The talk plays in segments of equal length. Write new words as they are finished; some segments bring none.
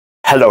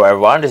Hello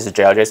everyone, this is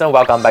Jason.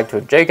 Welcome back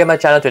to J-gaymer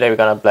channel. Today we're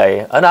gonna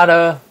play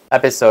another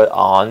episode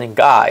on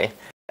GYEE,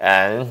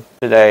 and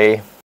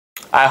today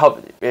I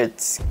hope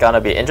it's gonna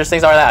be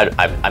interesting. Sorry,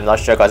 I'm not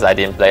sure because I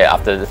didn't play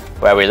after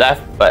where we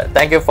left. But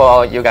thank you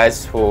for you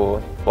guys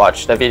who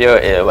watched the video.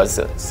 It was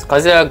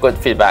considered good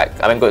feedback.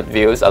 I mean, good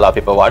views. A lot of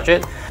people watch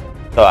it,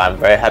 so I'm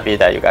very happy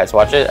that you guys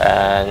watch it.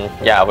 And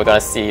yeah, we're gonna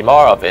see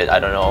more of it. I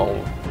don't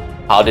know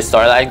how the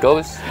storyline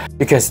goes.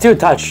 You can still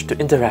touch to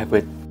interact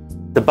with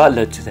the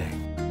butler today.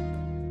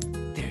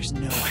 There's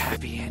no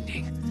happy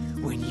ending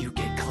when you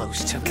get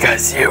close to me.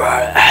 Because you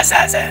are an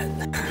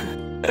assassin.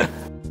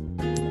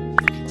 You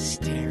can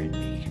stare at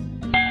me,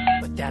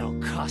 but that'll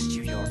cost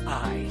you your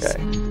eyes.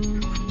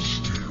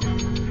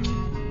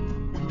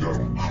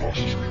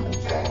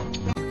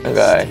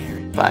 Okay,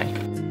 fine.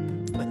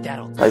 But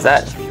that'll What is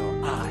that? cost you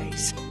your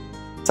eyes.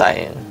 Sign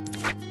in.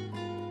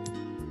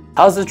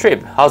 How's the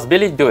trip? How's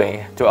Billy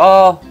doing? To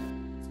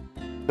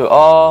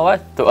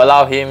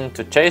allow him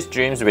to chase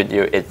dreams with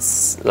you,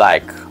 it's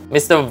like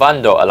Mr.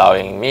 Vundo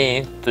allowing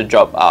me to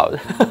drop out.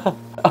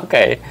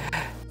 Okay.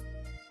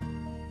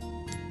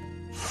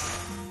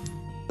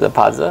 The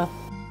puzzle?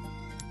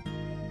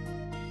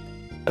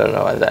 I don't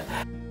know what's that.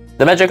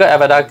 The magical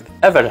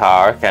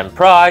avatar can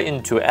pry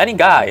into any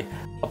guy.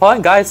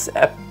 Upon guy's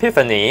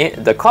epiphany,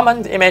 the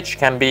common image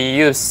can be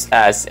used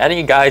as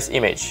any guy's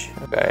image.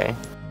 Okay.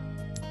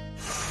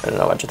 I don't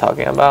know what you're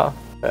talking about,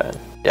 but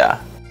yeah.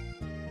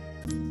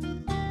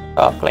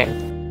 Oh,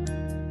 claim.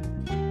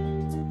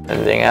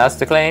 Anything else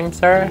to claim,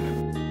 sir?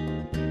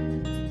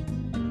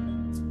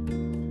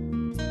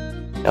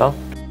 No?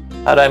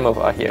 How do I move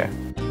out here?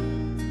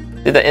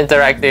 Did the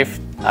interactive,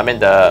 I mean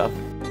the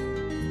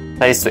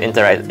place to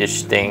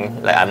interact-ish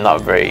thing, like I'm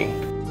not very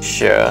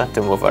sure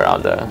to move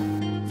around the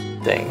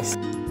things.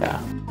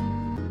 Yeah.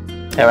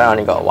 I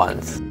only got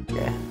once.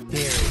 Okay. There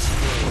is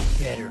no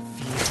better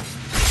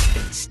feeling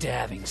than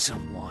stabbing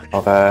someone.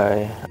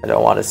 Okay, I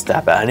don't want to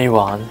stab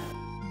anyone.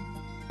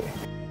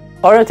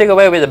 Order take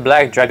away with the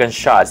black dragon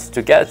shots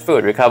to get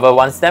food, recover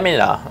 1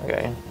 stamina.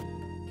 Okay.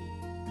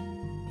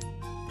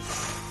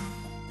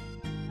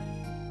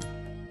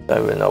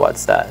 Don't even know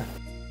what's that.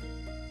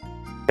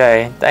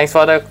 Okay, thanks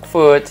for the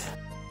food.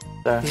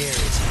 There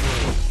is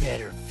no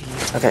better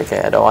feeling.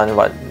 Okay, I don't want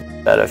what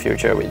better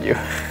future with you.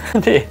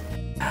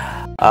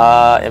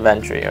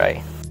 Inventory,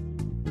 right?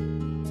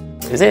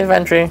 Is it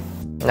inventory?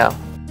 No.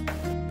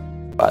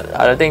 But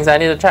other things I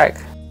need to check?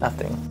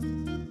 Nothing.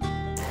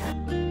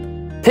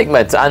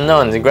 Pigment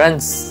unknown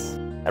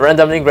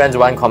randomly grants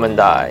 1 common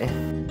die.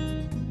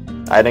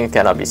 I think it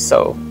cannot be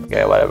so.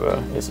 Okay,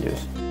 whatever is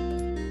used.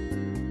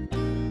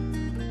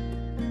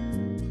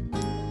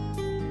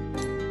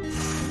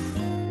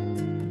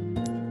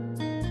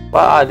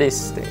 What are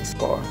these things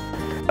for?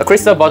 A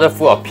crystal bottle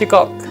full of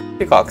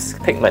peacock's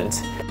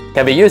pigment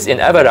can be used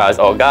in avatars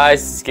or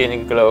guys'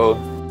 skin glow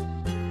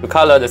to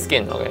color the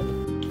skin. Okay.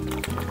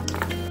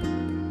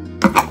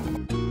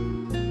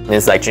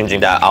 It's like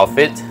changing the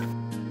outfit.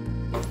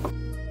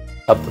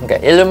 Okay,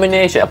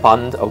 illumination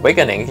upon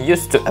awakening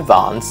used to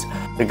advance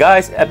the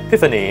guy's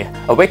epiphany.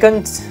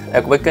 Awakened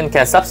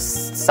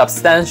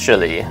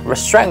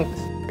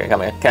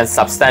can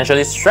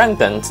substantially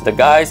strengthen the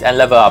guys and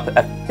level up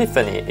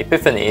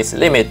epiphany's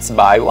limits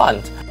by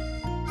 1.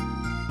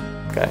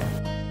 Okay,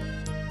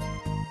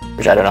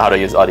 which I don't know how to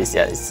use all these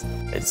yet.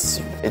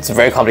 It's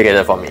very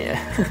complicated for me.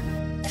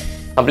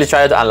 Complete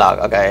trial to unlock.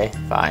 Okay,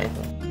 fine.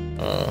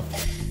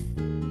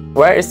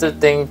 Where is the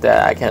thing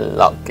that I can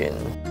log in?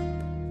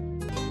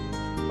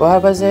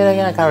 What was it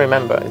again? I can't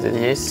remember. Is it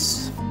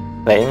his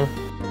claim?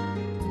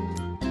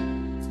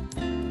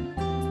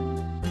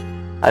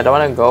 I don't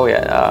want to go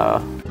yet.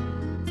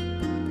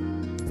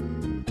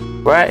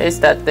 Where is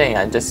that thing?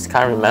 I just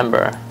can't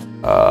remember.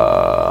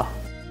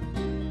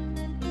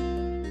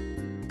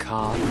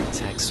 Calm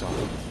Texel.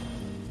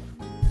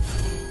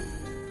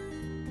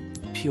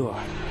 Pure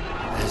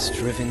as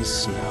driven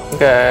snow.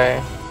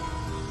 Okay.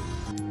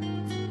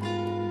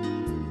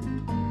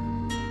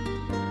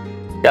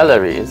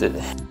 Gallery, is it?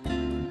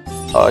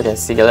 Oh, I can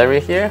see gallery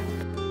here.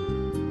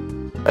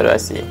 Where do I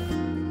see?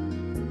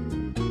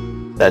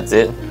 That's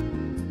it.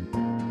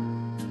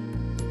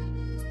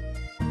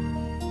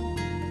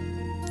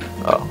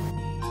 Oh.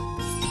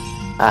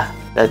 Ah,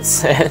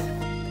 that's it.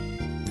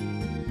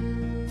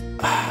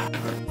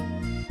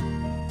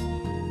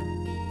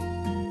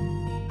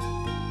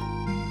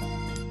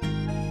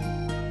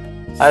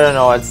 I don't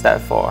know what's that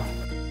for.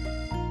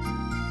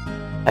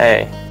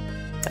 Hey.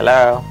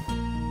 Hello.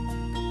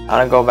 I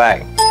wanna go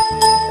back.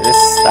 It is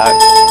stuck.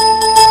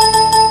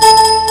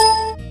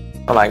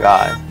 Oh my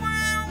god.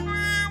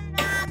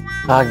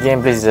 Our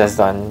game please just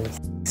done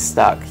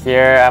stuck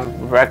here.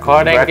 I'm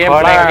recording game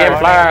player.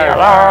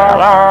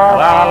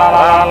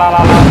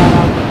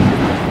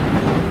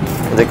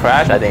 Did it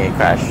crash? I think it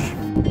crashed.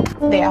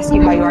 They ask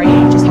you how you are,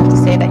 you just have to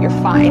say that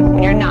you're fine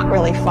when you're not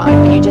really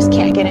fine, but you just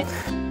can't get it.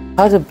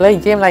 How to play a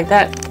game like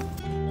that?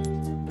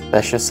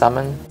 Special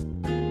summon?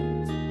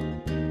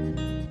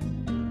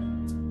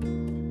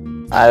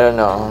 I don't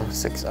know.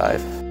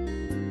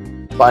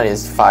 6-5. One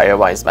is fire,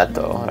 one is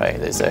metal, right?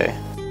 They say.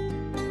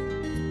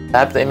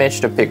 Tap the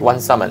image to pick one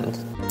summoned.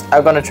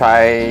 I'm gonna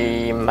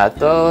try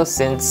metal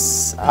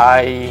since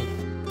I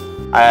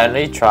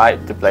only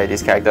tried to play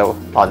this character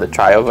on the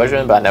trial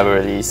version, but I never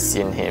really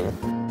seen him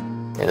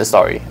in the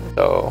story.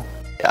 So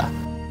yeah.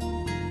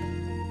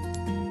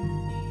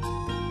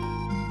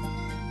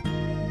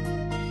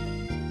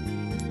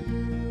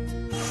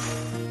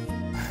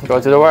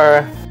 Go to the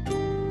war.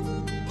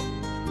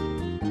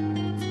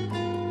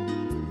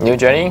 New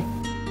journey.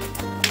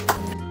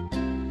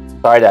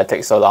 Sorry that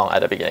takes so long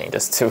at the beginning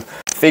just to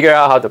figure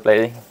out how to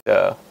play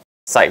the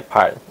side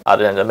part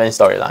other than the main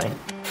storyline.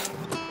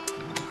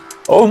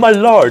 Oh my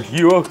lord,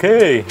 you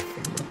okay?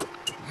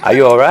 Are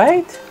you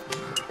alright?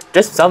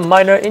 Just some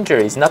minor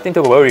injuries, nothing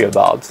to worry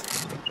about.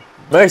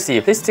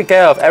 Mercy, please take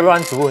care of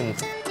everyone's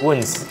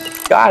wounds.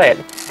 Got it,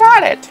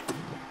 got it.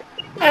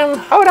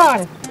 Hold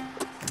on.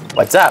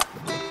 What's up?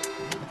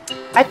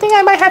 I think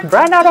I might have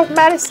run out of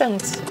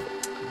medicines.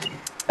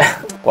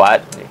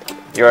 What?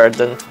 You're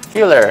the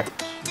healer.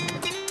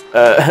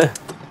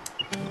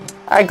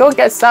 I go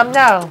get some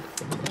now.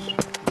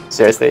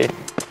 Seriously?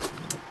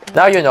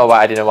 Now you know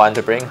why I didn't want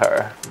to bring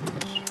her.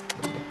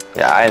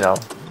 Yeah, I know.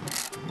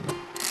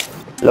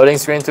 Loading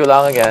screen too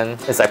long again.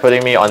 It's like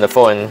putting me on the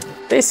phone.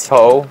 Please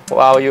hold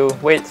while you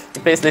wait.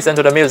 Please listen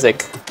to the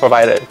music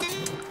provided.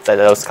 It's like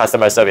those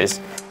customer service.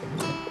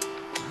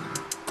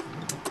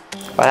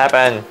 What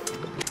happened?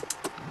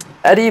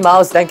 Eddie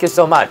Mouse, thank you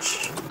so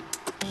much.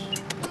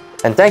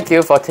 And thank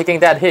you for taking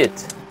that hit.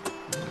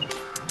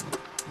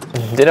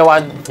 Didn't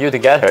want you to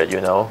get hurt,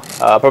 you know.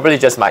 Probably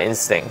just my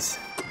instincts.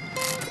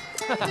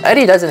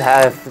 Eddie doesn't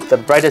have the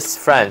brightest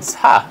friends.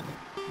 Ha!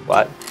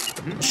 What?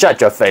 Shut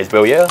your face,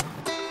 will you?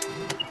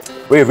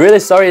 We're really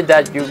sorry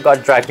that you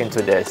got dragged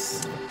into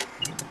this.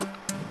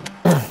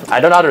 I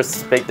don't know how to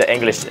speak the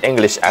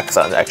English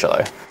accent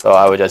actually, so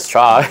I will just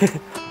try.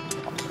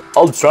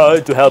 I'll try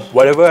to help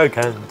whatever I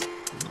can.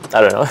 I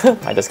don't know,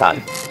 I just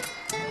can't.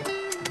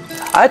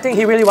 I think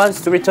he really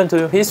wants to return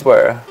to his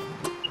world.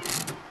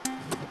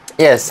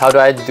 Yes, how do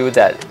I do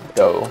that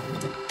though?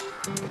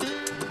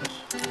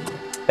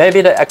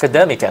 Maybe the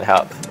academy can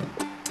help.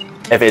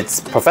 If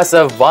it's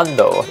Professor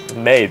Vundo,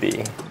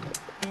 maybe.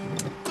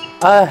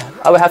 I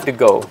will have to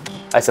go,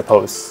 I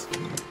suppose.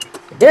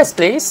 Yes,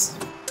 please.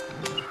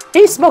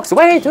 He smokes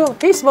way too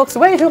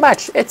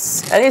much.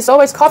 And he's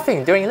always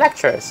coughing during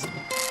lectures.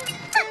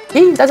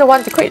 He doesn't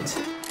want to quit,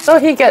 so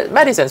he gets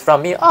medicines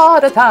from me all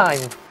the time.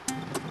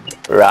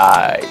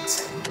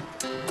 Right.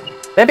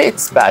 Maybe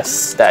it's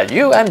best that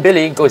you and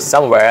Billy go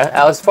somewhere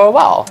else for a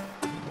while.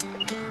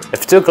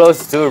 It's too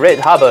close to Red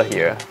Harbor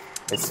here.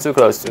 It's too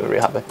close to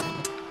Red Harbor.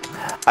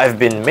 I've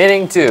been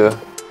meaning to.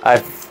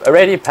 I've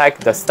already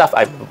packed the stuff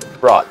I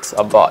bought,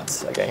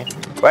 okay.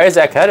 Where is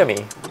the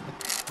academy?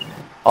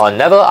 On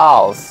Neville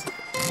Owls.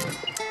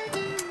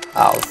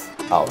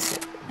 Owls.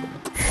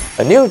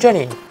 A new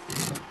journey.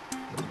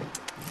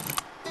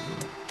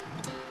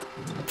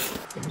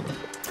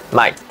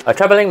 Mike, a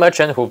traveling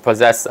merchant who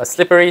possesses a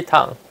slippery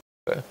tongue.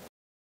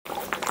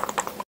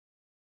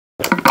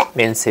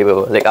 Means he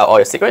will leak out all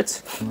your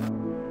secrets.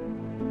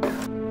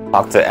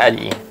 Dr.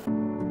 Eddie.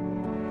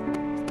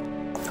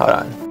 Hold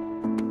on.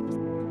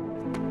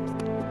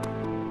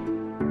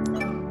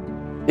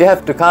 You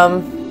have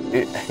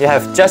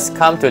just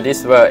come to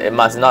this world. It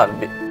must not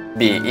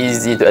be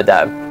easy to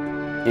adapt.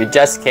 You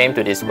just came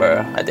to this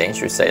world. I think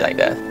you should say like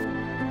that.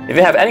 If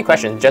you have any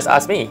questions, just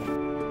ask me.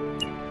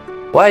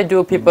 Why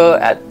do people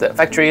at the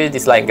factory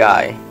dislike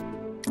Guy?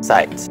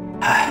 Sight.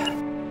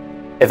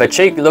 If a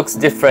chick looks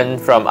different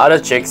from other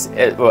chicks,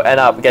 it will end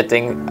up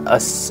getting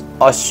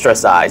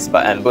ostracized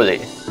and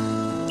bullied.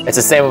 It's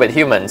the same with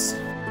humans.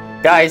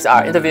 Guys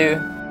are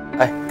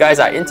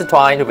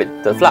intertwined with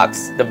the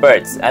flux, the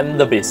birds, and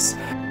the beasts.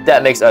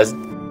 That makes us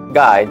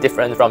Guy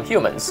different from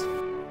humans.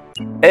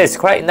 It is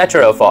quite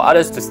natural for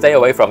others to stay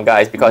away from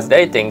guys because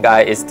they think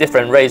Guy is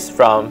different race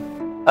from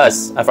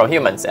us, from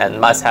humans, and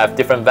must have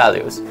different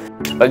values.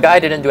 But Guy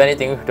didn't do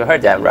anything to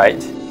hurt them,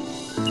 right?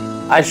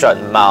 I shot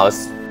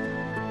Mouse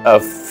a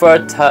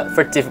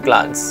furtive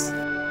glance.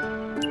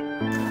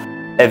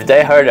 If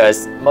they hurt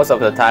us, most of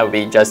the time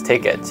we just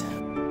take it.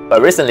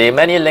 But recently,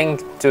 many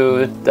linked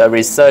to the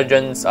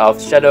resurgence of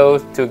Shadow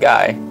to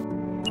Guy.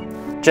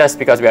 Just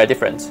because we are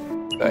different.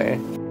 Okay.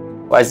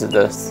 Why is it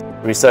the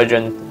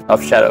resurgence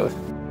of Shadows?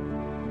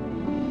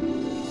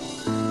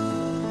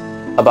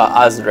 About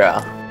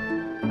Azra.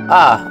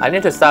 I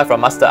need to start from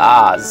Master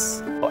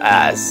Az, or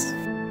Az.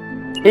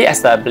 He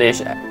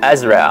established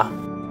Azra,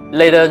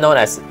 later known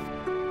as...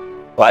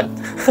 What?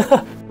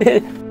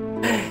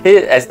 He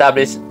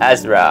established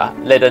Azra,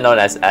 later known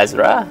as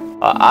Azra?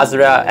 Or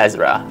Azra,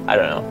 I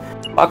don't know.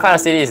 What kind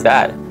of city is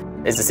that?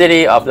 It's the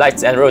city of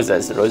lights and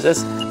roses.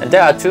 And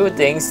there are two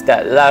things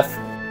that left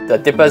the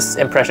deepest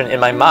impression in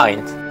my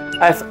mind.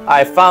 I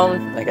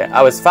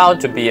was found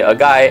to be a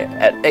guy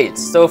at 8,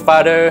 so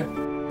father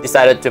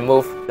decided to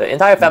move the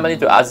entire family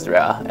to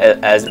Azra.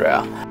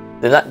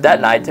 That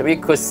night, we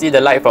could see the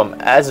light from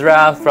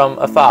Azra from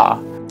afar.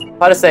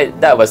 Father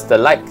said that was the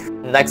light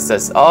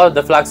nexus, all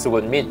the flux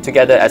would meet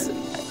together as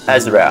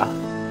Azra.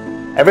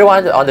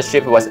 Everyone on the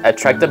ship was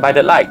attracted by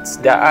the lights.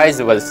 Their eyes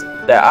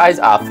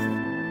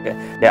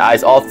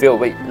all filled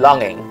with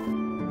longing.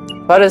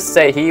 Father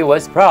said he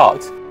was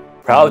proud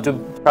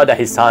that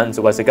his son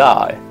was a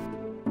guy.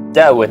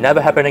 That would never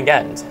happen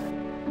again.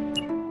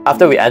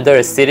 After we entered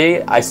the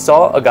city, I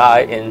saw a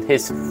guy in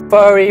his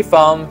furry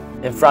farm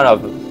in front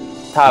of the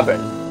tavern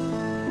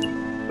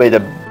with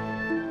a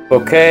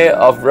bouquet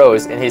of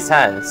roses in his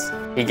hands.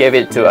 He gave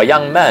it to a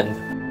young man.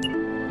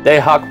 They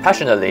hugged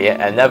passionately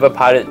and never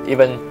parted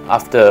even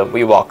after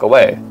we walked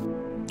away.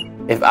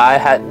 If I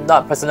had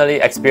not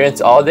personally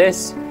experienced all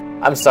this,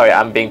 I'm sorry,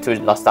 I'm being too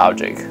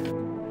nostalgic.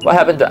 What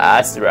happened to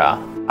Azra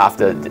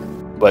after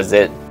was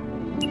it?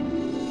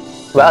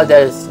 Well,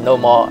 there's no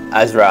more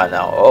Azra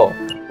now. Oh,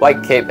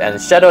 White Cape and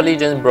Shadow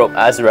Legion broke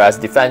Azra's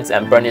defense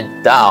and burned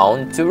it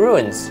down to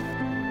ruins.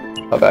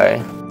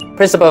 Okay.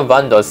 Principal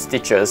Vundo's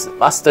teachers,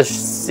 Master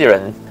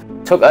Siren,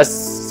 took us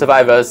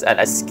survivors and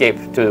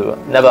escaped to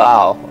Never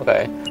Isle.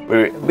 Okay.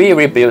 We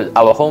rebuilt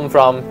our home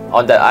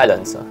on that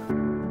island.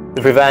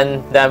 To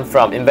prevent them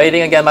from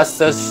invading again,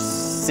 Master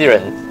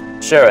Siren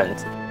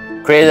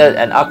created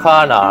an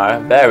Arcana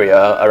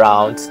barrier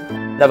around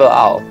Never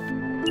Isle.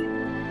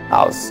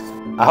 Owls.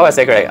 I hope I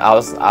say correct.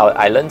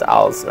 Island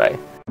Owls, right?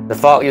 The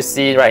fog you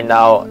see right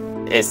now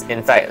is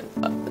in fact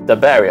the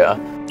barrier.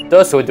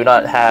 Those who do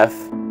not have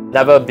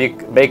never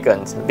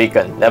beacon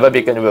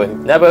will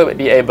never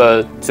be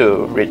able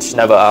to reach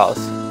Never Isles.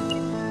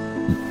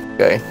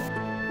 Okay.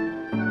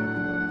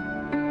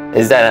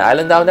 Is that an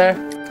island down there?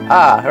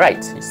 Ah, right.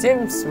 It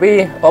seems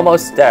we are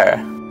almost there.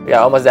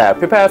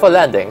 Prepare for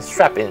landing.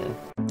 Strap in.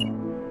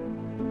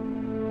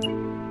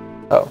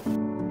 Oh.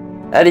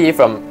 Eddie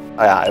from...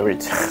 Oh yeah, I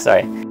read.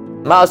 Sorry.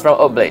 Miles from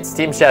Oakblades,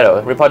 Team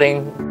Shadow,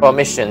 reporting for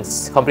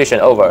missions completion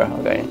over.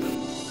 Okay.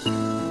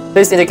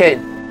 Please indicate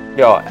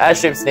your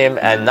airship's name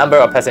and number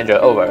of passenger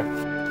over.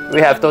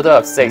 We have total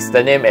of 6.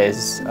 The name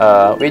is...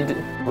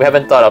 we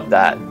haven't thought of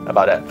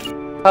about that.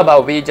 How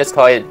about we just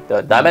call it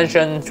the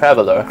Dimension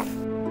Traveler?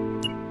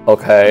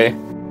 Okay.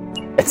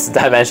 It's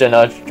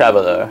Dimensional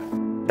Traveler.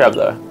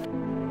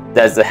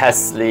 That's a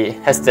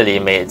hastily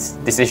made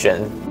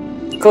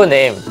decision. Cool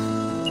name.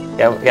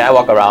 Can I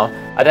walk around?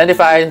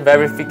 Identify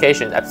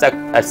verification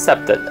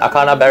accepted.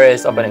 Arcana barrier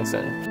is opening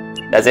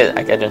soon. That's it.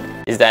 I get it.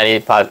 Is there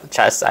any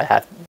chest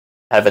I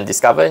haven't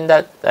discovered in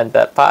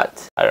that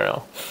part? I don't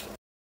know.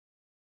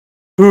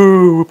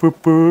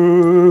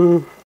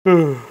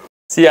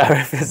 See,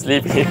 I feel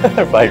sleepy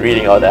by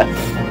reading all that.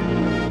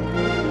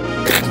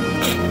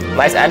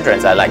 Nice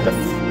entrance. I like the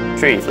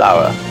tree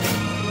flower.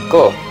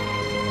 Cool.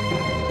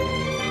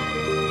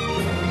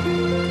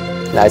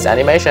 Nice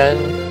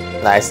animation.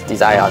 Nice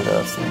design on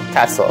the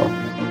castle.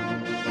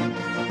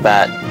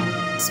 Bad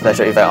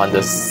special effect on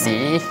the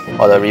sea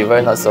or the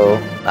river, not so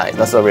nice,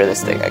 not so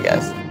realistic, I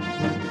guess.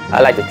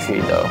 I like the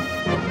tree though.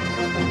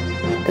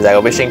 It's like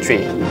a wishing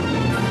tree.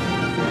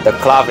 The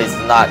cloth is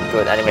not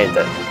good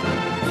animated.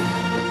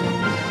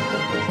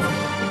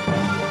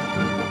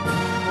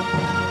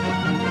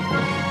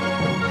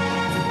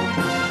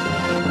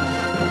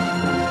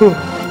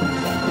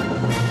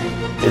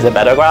 Is it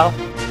battleground?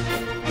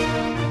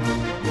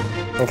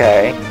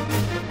 Okay.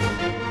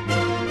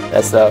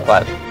 That's the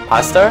what?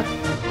 Pastor?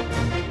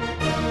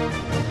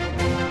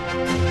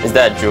 Is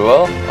that a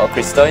jewel or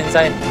crystal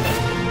inside?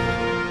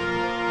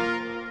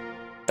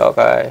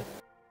 Okay.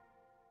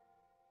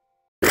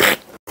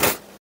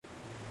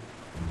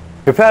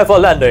 Prepare for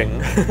landing!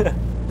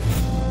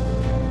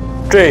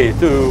 3,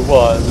 2,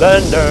 1,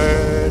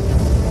 landed!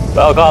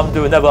 Welcome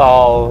to Never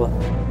Isle.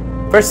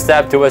 First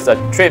step towards a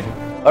trip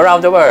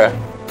around the world.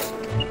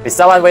 Is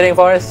someone waiting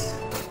for us?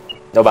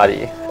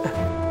 Nobody.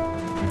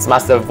 It's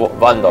Master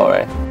Vundo,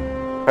 right?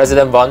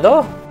 President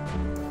Vundo?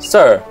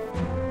 Sir,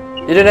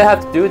 you didn't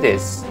have to do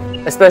this,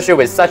 especially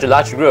with such a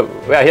large group.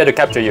 We are here to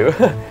capture you.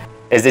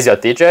 Is this your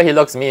teacher? He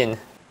looks mean.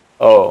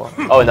 Oh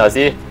no,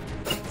 see?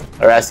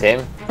 Arrest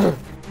him.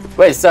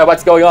 Wait, sir,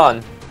 what's going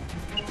on?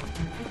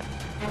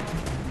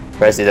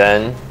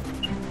 President,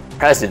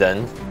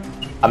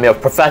 I'm your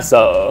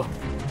professor.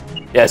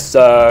 Yes,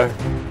 sir.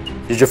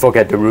 Did you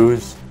forget the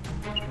rules?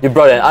 You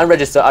brought an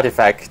unregistered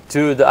artifact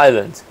to the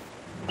island.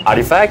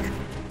 Artifact?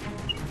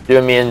 Do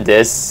you mean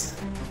this?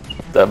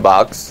 The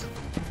box?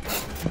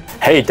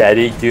 Hey,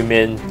 Daddy, do you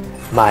mean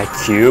my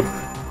cube?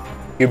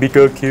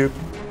 Cubicle cube?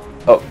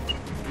 Oh.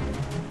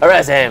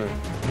 Arrest him!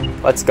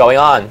 What's going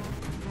on?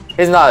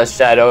 He's not a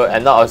shadow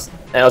and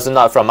also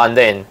not from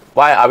Mundane.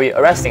 Why are we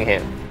arresting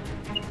him?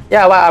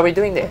 Yeah, why are we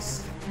doing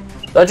this?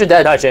 Don't you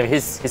dare touch him, he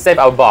saved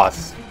our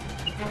boss.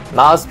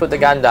 Miles, put the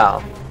gun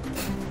down.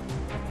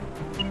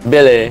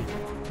 Billy.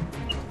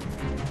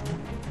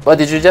 What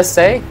did you just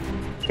say?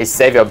 He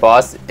saved your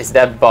boss? Is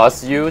that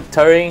boss you,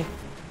 Turing?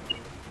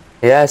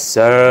 Yes,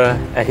 sir,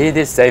 and he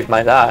did save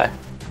my life.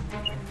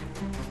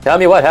 Tell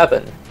me what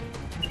happened.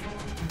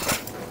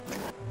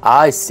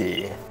 I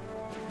see.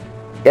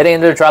 Getting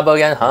into trouble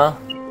again, huh?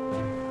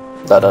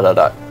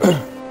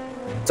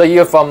 So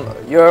you're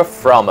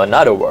from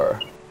another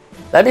world.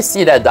 Let me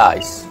see that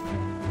dice.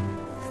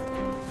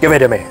 Give it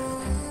to me.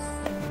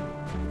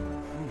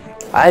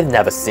 I've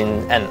never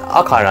seen an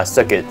Arcana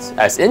circuit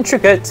as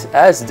intricate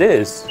as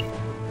this.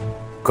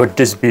 Could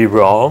this be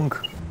wrong?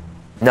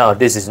 No,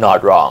 this is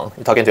not wrong.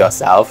 You're talking to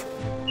yourself.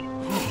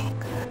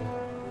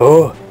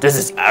 Oh, this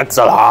is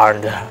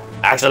excellent.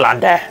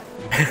 Excellent.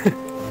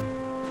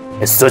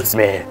 It suits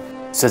me.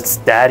 Suits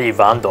Daddy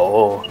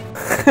Vundo.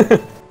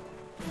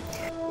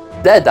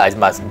 That dice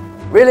must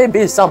really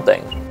be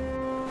something.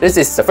 This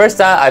is the first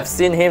time I've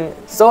seen him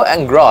so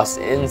engrossed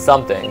in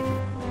something.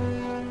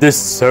 This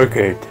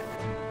circuit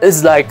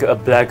is like a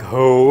black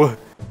hole.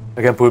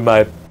 I can put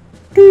my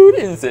dude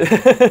in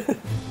it.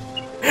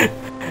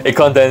 It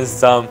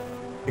contains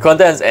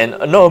an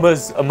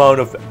enormous amount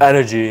of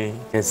energy.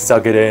 You can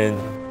suck it in.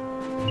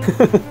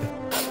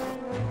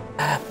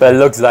 But it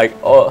looks like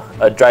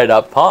a dried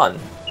up pond.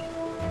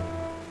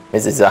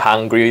 This is a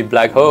hungry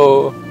black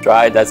hole,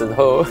 dry desert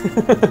hole.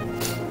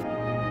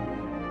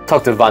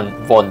 Talk to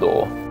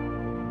Vundo.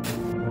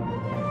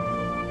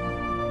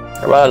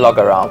 I'd rather look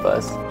around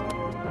first.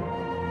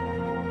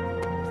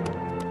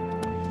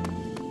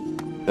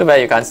 Too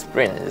bad you can't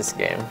sprint in this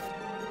game.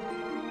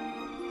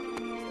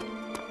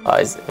 Oh,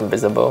 it's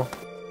invisible.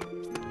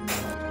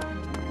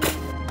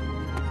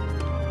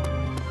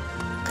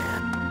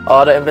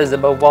 Oh, the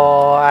invisible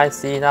wall, I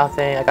see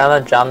nothing. I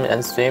cannot jump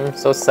and swim,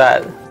 so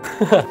sad.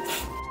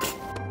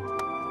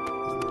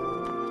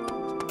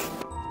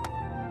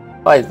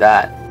 What is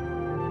that?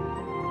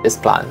 It's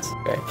plants,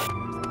 okay.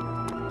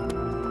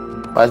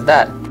 What is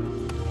that?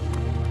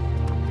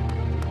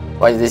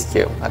 What is this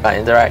cube? I can't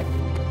interact.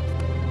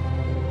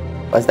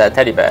 What's that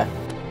teddy bear?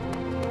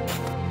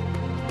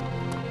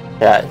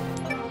 Yeah.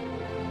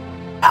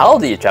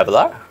 Howdy,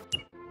 traveler.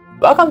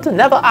 Welcome to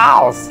Never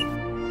Isles.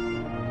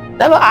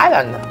 Never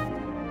Island.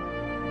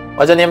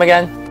 What's your name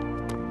again?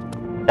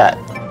 Yeah.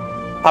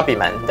 Puppy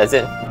Man, that's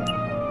it.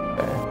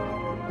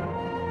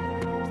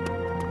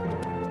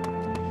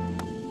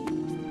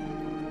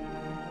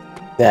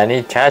 Okay.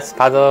 Any chess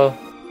puzzle?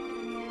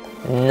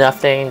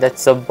 Nothing,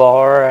 that's so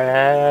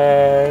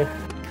boring.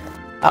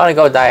 I wanna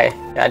go die.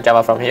 Can I jump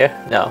up from here?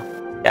 No.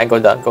 Can I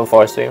go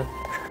for a swim?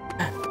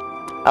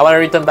 I wanna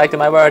return back to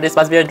my world. This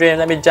must be a dream.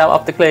 Let me jump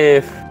off the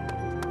cliff.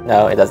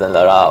 No, it doesn't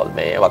allow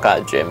me. What kind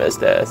of dream is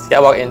this? Can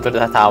I walk into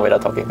the town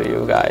without talking to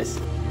you guys?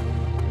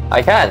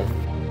 I can.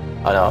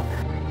 Oh no.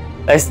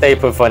 Let's stay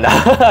put for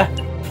now.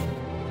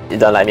 You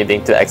don't like me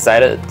being too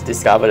excited to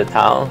discover the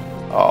town?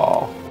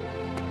 Oh.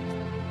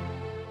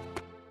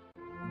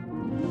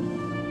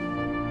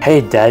 Hey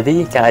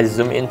daddy, can I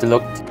zoom in to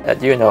look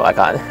at you? No, I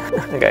can't.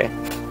 Okay.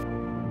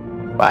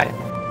 Fine.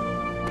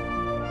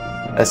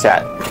 Let's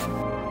chat.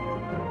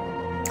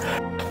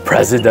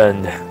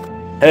 President.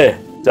 Hey,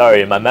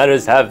 sorry, my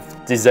manners have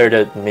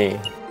deserted me.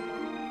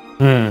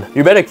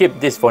 You better keep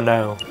this for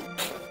now.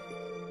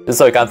 Just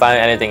so you can't find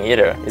anything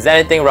either. Is there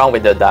anything wrong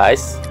with the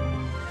dice?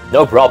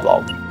 No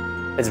problem.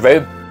 It's a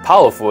very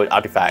powerful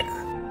artifact.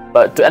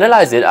 But to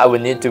analyze it, I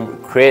would need to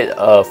create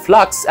a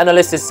flux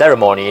analysis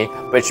ceremony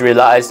which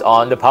relies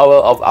on the power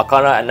of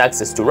Arcana and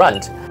Nexus to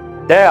run.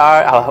 There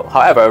are,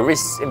 however,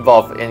 risks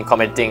involved in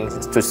committing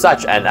to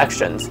such an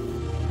action.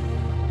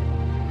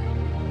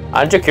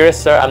 Aren't you curious,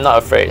 sir? I'm not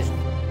afraid.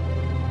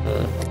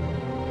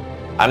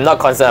 I'm not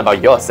concerned about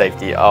your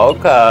safety.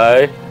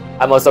 Okay.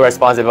 I'm also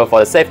responsible for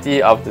the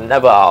safety of the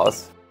Never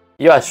Isles.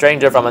 You are a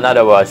stranger from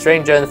another world,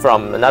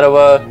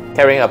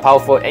 carrying a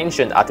powerful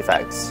ancient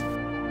artifacts.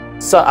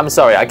 So I'm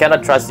sorry, I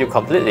cannot trust you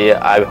completely.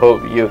 I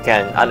hope you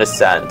can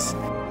understand.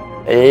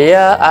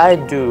 Yeah, I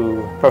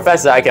do.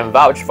 Professor, I can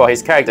vouch for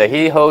his character.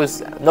 He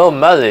holds no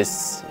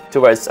malice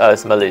towards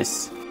us,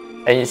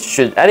 and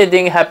should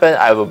anything happen,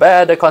 I will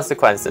bear the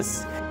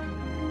consequences.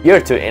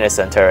 You're too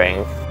innocent,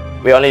 Turing.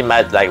 We only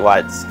met like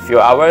what, few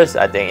hours,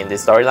 I think, in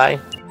this storyline.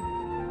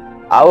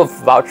 I will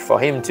vouch for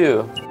him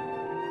too.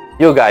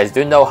 You guys, do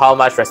you know how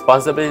much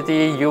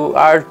responsibility you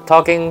are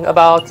talking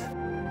about?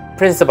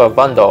 Principal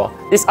Vundo,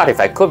 this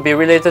artifact could be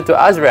related to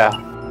Azria.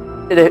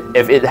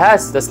 If it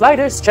has the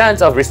slightest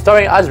chance of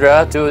restoring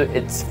Azria to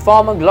its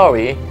former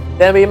glory,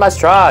 then we must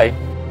try.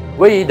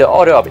 We, the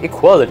Order of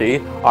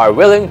Equality, are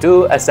willing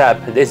to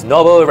accept this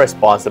noble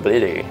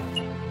responsibility.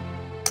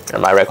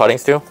 Am I recording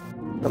still?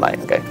 Am I?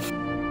 Okay.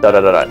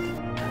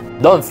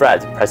 Don't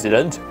fret,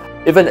 President.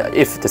 Even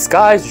if the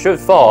skies should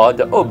fall,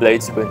 the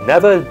Oblates will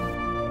never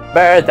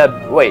bear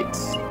that weight.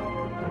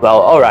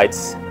 Well, alright.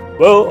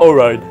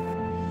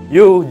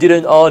 You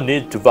didn't all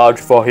need to vouch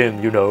for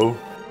him, you know.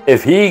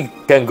 If he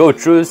can go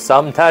through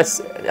some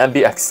tests and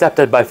be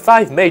accepted by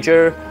 5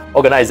 major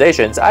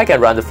organizations, I can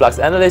run the flux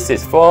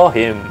analysis for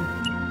him.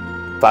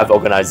 5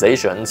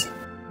 organizations?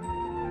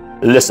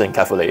 Listen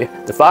carefully.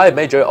 The 5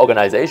 major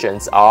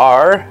organizations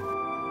are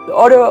the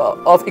Order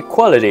of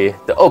Equality,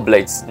 the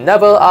Oblates,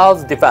 Naval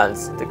Isles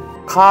Defense, the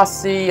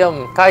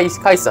Kazism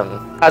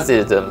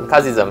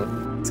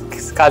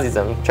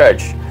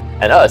Church,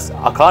 and us,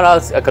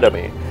 Arcana's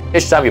Academy.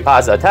 Each time you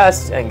pass a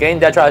test and gain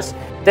their trust,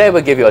 they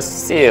will give you a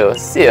seal.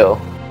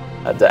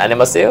 The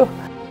animal seal?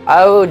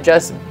 I will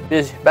just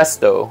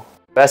bestow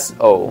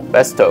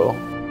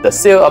the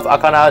seal of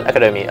Arcana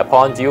Academy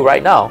upon you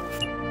right now.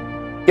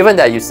 Given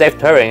that you saved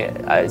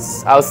Turing,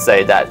 I'll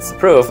say that's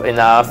proof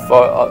enough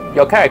for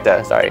your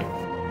character. Sorry.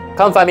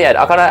 Come find me at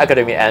Arcana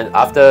Academy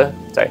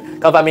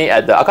come find me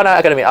at the Arcana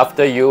Academy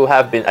after you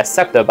have been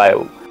accepted by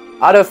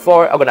other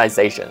 4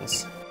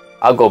 organizations.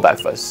 I'll go back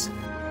first.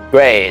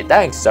 Great,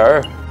 thanks,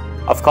 sir.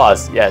 Of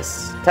course,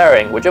 yes.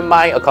 Turing, would you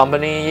mind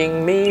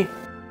accompanying me?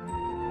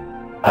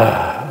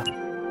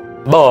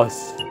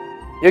 Boss,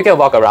 you can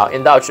walk around,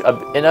 indulge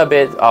in a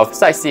bit of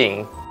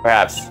sightseeing,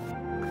 perhaps.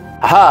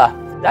 Aha,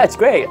 that's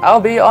great.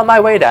 I'll be on my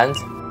way then.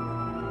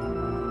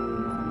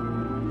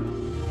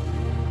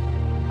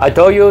 I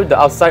told you the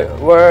outside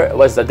world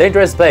was a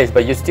dangerous place,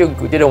 but you still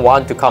didn't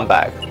want to come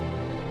back.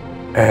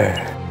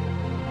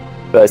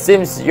 But it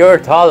seems you're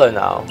taller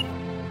now.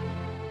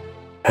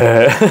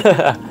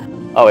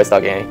 Always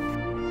talking.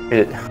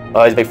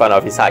 Always make fun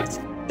of his height.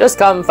 Just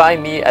come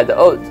find me at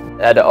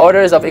the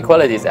Orders of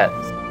Equalities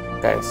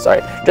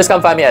Just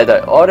come find me at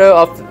the Order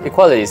of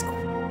Equalities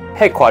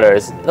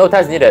headquarters. No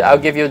test needed. I'll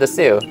give you the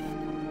seal.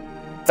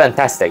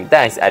 Fantastic.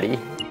 Thanks, Eddie.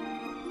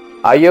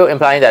 Are you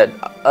implying that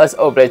us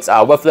Oblates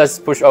are worthless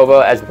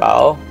pushover as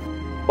well?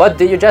 What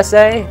did you just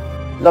say?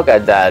 Look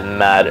at that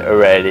mad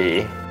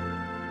already.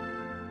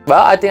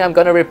 Well, I think I'm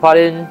gonna report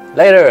in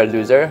later,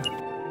 loser.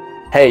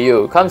 Hey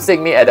you, come seek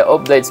me at the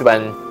Oblates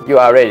when you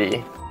are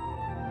ready.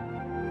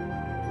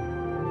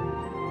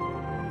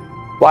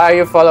 Why are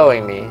you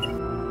following me?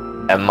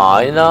 Am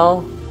I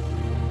now?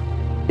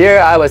 Here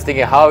I was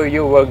thinking how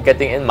you were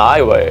getting in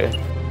my way.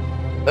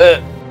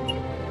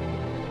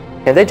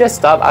 Can they just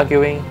stop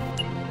arguing?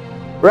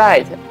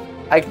 Right,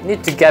 I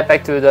need to get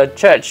back to the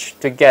church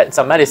to get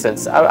some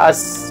medicines. I'll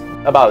ask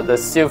about the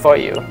seal for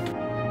you.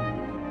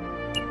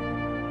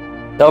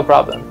 No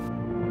problem.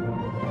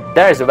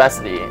 There's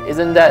Wesley.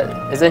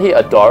 Isn't he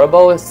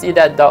adorable? See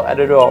that dog at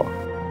the door?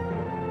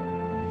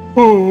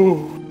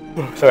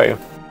 Sorry.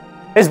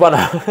 He's one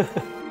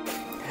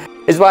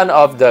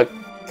of the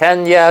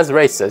Kenya's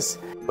races.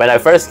 When I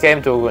first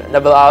came to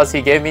Nebel House,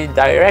 he gave me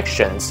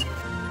directions.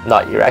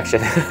 Not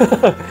erection.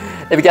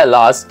 If you get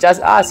lost,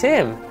 just ask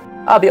him.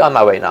 I'll be on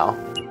my way now.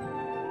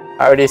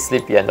 I already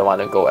sleepy and don't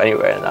want to go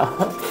anywhere now.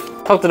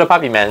 Talk to the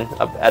puppy man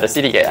up at the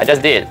city gate. I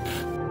just did.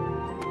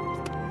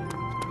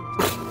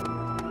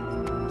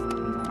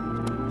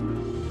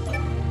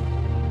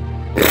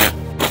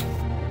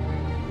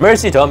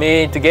 Mercy told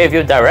me to give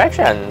you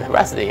direction,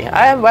 Wesley.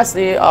 I am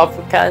Wesley of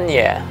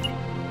Kenya.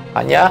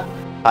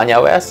 Kenya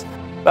West.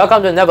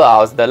 Welcome to Nebel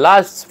House, the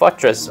last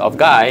fortress of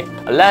GYEE,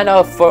 a land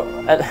of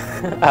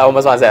I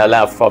almost want to say a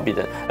land of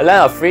forbidden, a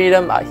land of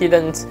freedom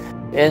hidden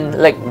in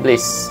Lake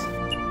Bliss.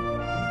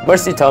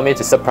 Mercy told me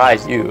to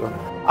surprise you.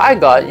 I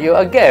got you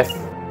a gift.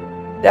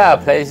 There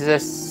are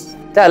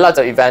lots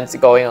of events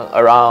going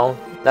around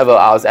Nebel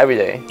House every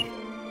day.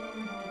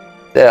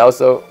 There are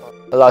also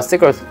a lot of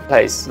secret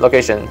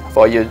location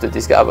for you to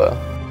discover.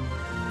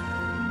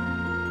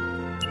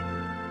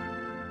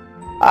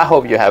 I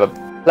hope you have a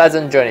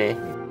pleasant journey.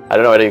 I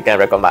don't know whether you can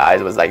record my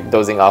eyes was like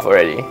dozing off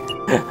already.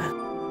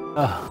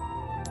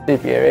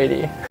 Sleepy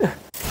already.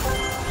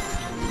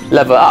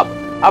 Level up.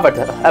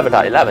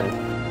 Avatar 11.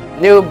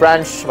 New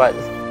branch,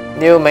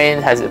 new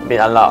main has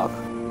been unlocked.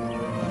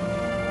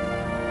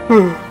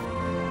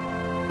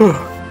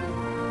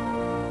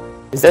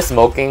 Is there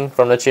smoking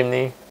from the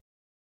chimney?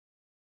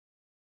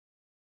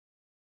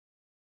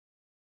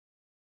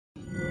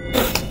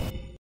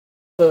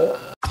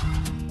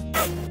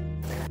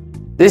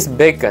 This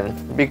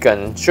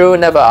beacon through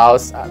Nebel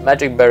House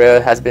magic barrier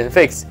has been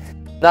fixed.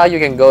 Now you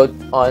can go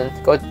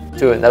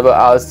to Nebel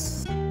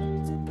House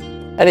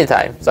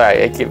anytime.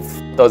 Sorry, I keep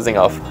dozing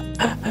off.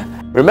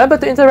 Remember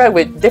to interact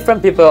with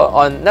different people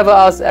on Nebel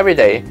House every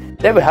day.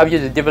 They will help you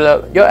to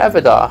develop your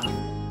avatar.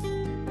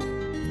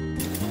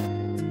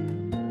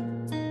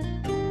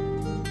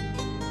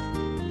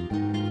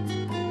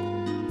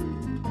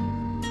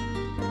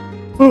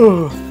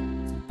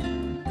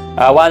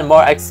 I want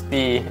more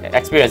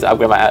experience to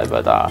upgrade my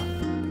avatar.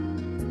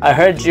 I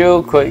heard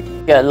you could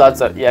get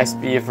lots of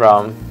EXP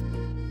from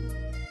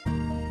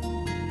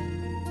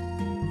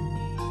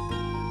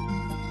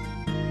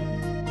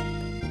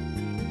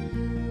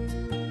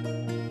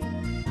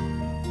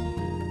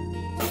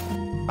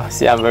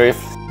see, I'm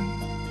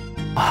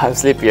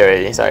sleepy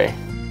already, sorry.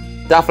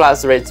 Dark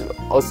Flux Raids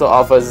also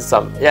offers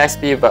some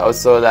EXP but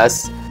also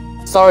less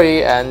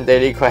story and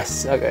daily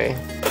quests. Okay.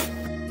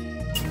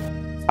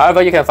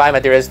 However, you can find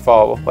materials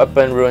for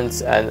weapon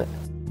runes and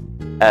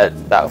at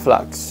Dark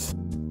Flux.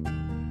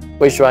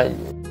 Which will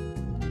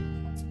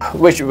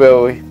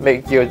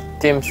make your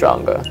team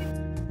stronger.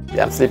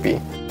 Yeah, I'm sleepy.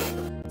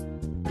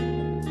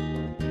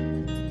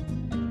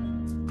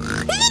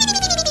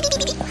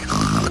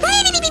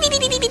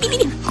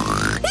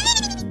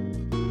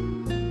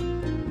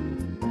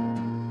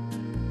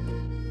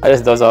 I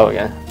just doze off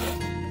again.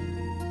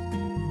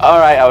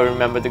 Alright, I'll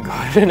remember to go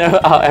to Nebel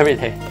House every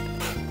day.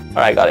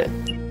 Alright, got it.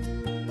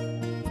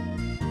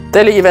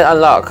 Daily event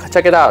unlock.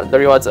 Check it out. The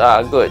rewards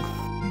are good.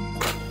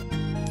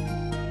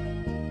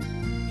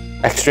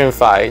 Extreme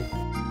fight.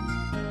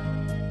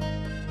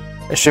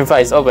 Stream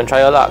fight is open, try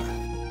your luck.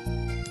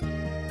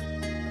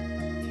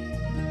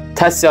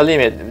 Test your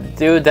limit.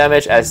 Do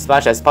damage as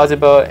much as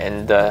possible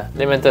in the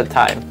limited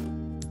time.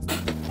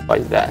 What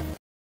is that?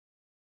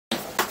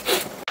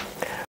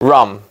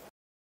 ROM.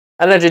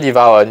 Energy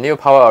Devour. New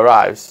power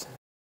arrives.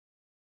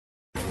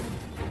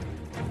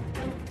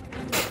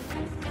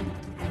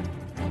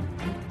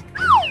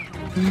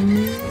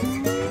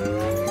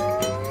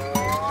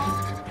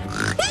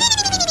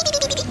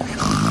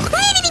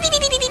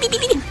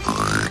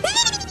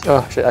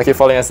 Oh shit, I keep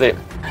falling asleep.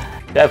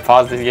 Yeah,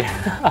 pause this game.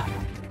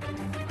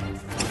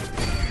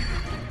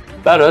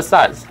 Battle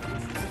starts.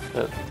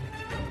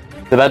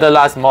 The battle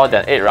lasts more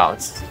than 8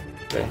 rounds.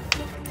 Okay.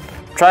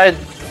 Try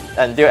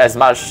and deal as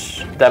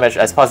much damage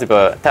as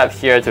possible. Tap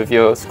here to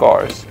view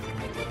scores.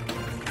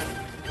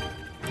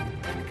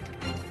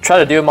 Try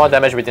to deal more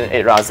damage within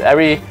 8 rounds.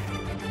 Every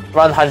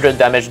 100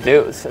 damage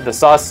dealt, the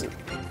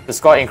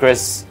score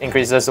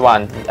increases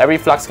 1. Every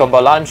flux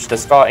combo launch, the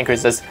score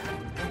increases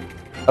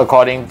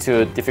according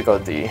to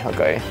difficulty.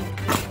 Okay.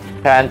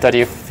 10,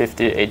 30,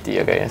 50, 80.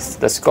 Okay.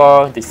 The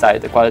score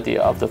decides the quality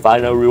of the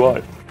final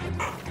reward.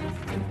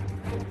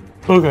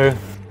 Okay.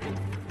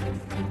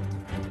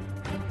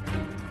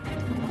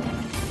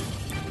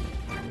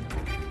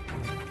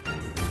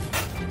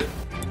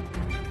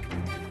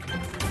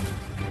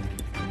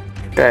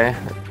 Okay,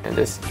 and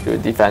just do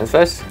defense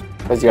first,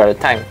 because you are a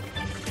tank.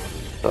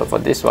 So for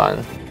this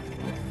one,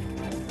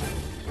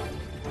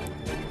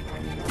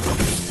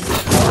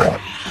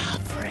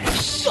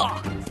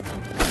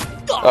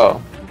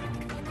 oh,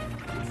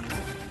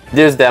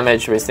 deals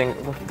damage with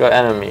single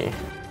enemy.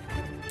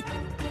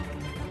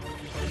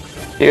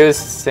 Heals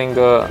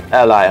single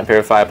ally and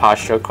purify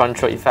partial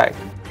control effect.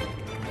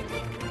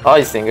 All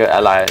is single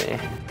ally.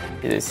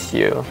 It is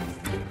heal.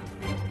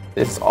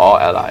 This is all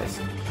allies.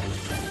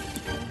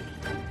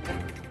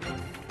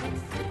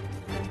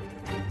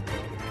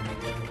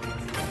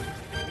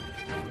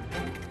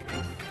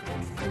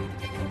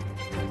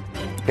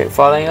 Keep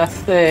falling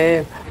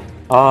asleep.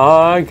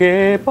 I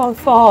keep on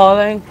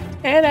falling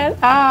in and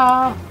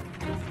out.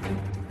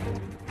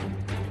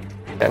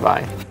 Okay,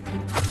 bye.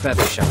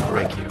 Feather shall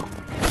break you.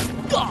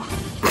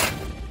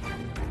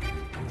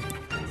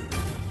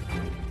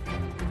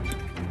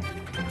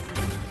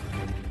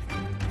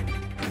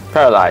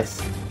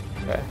 Paralyzed.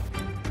 Okay.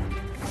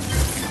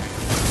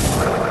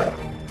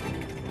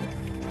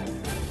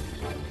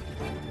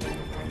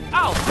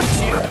 I'll hit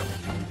you.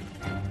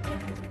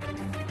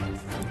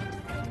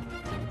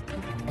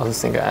 Also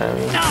single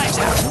enemy. Knives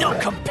have no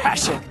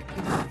compassion.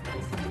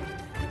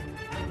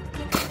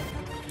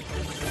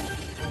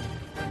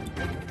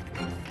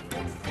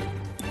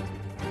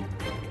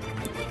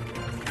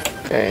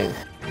 Okay,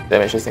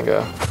 damage is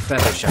single.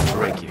 Feather shall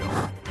break you.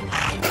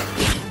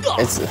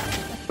 It's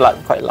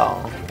blood quite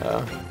long.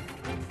 Or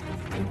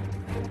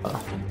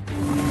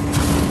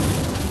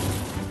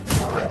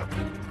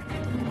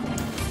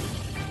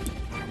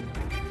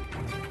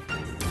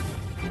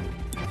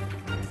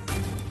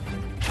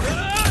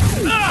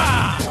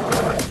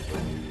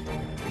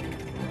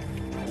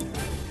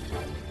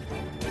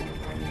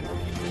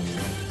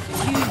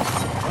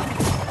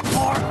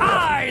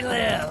I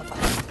live.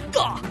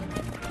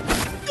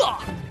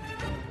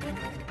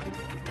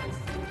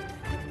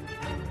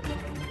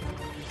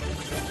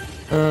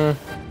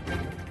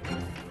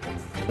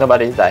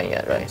 Nobody's dying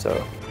yet, right?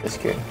 So it's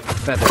good.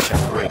 Feather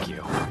shall break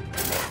you.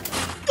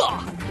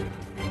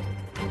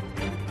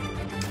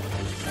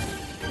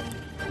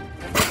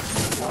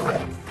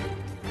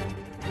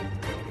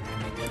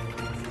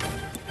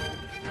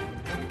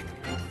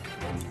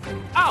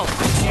 I'll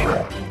hit you.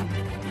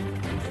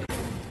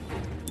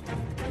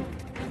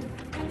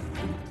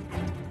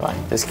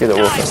 Fine, just kill the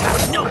wolf. Knives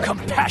have no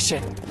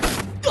compassion.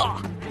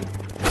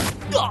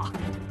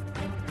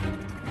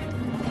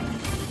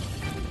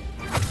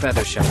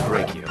 Feather shall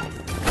break you.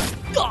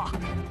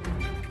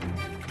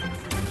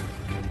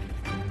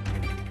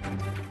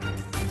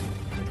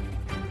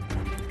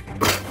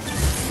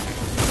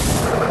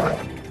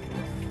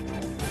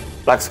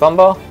 Flex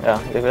combo?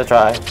 Yeah, give it a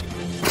try.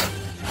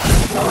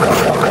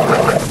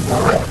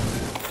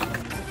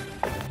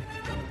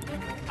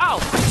 I'll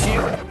hit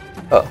you.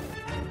 Oh,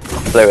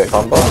 play with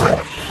combo.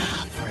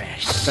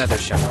 Fresh. Feather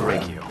shall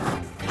break you.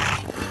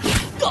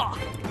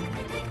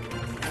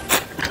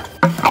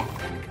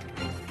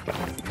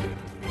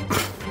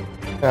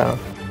 Yeah.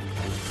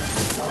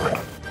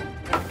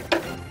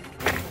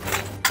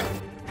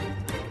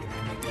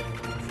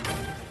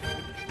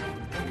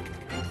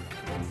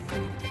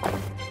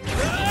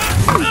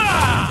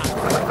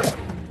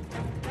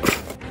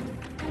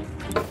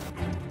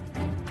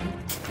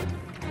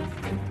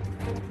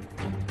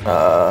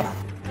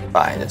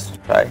 Fine, just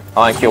try. I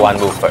want to kill one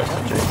move first,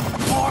 actually.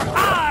 Or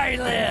I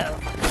live.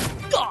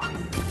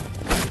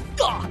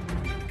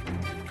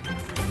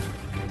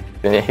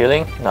 You need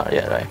healing? Not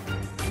yet, right?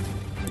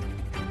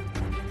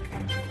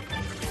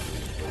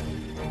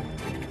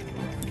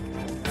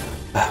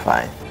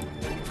 Fine.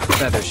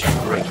 Feather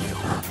shall break you.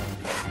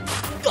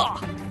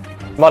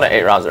 More than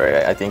 8 rounds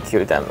already. I think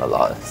kill them a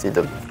lot. See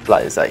the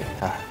blood is like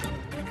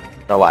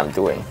know what I'm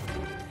doing.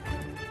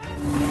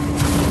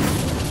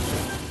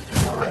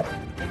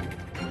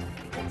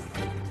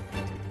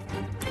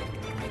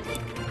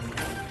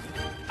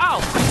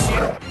 I'll fix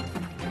you!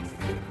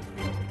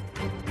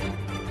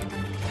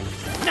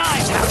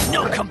 Knives have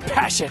no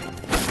compassion!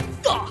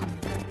 Ugh.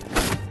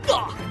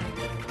 Ugh.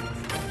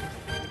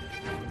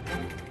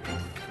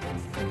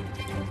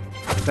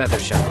 Feather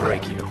shall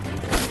break you.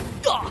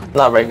 Ugh.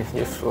 Not very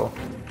useful.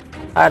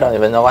 I don't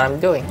even know what I'm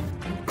doing.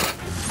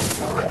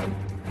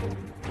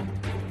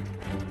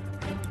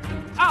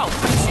 I'll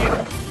fix you!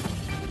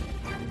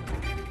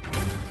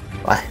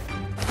 Why?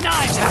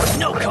 Knives have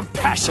no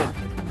compassion!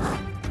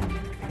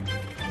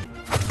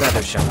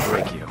 Feather shall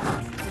break you.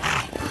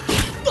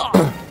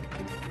 Ugh.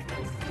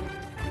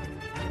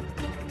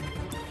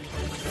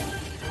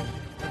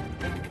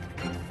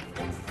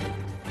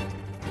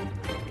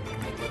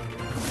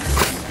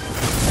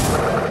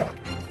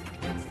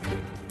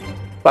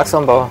 Black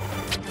Combo.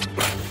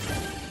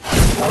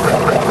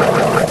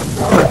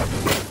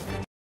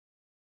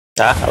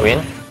 Ah, I win?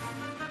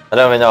 I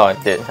don't even know I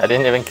did. I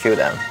didn't even kill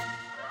them.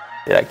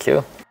 Did I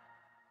kill?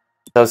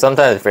 So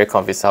sometimes it's very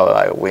confused how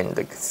I win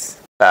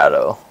this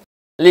battle.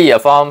 Lee, a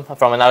form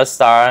from another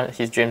star.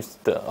 He dreams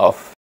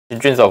of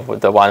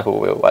the one who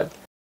will what?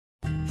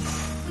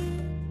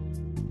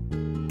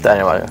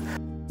 Anyway.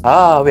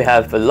 Ah, we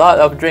have a lot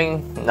of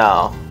drink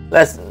now.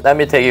 Let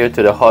me take you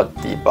to the hot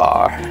tea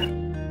bar.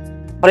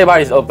 Hot tea bar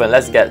is open.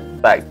 Let's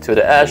get back to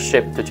the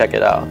airship to check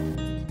it out.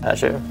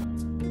 Airship.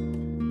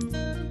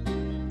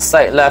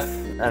 Side left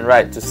and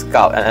right to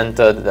scout and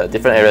enter the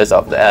different areas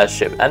of the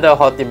airship. Enter a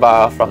hot tea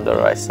bar from the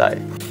right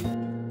side.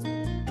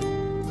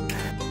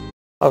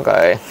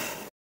 Okay.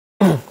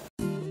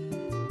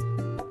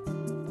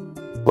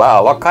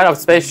 Wow, what kind of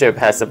spaceship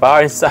has a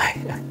bar inside?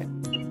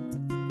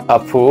 A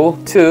pool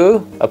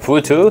too? A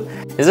pool too?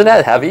 Isn't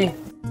that heavy?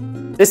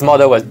 This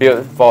model was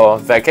built for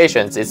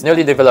vacations. It's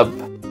newly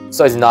developed,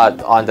 so it's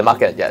not on the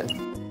market yet.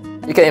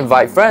 You can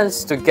invite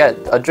friends to get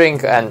a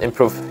drink and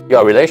improve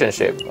your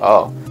relationship.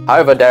 Oh,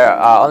 however, there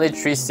are only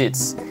 3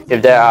 seats.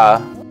 If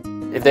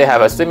they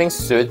have a swimming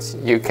suit,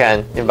 you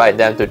can invite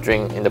them to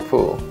drink in the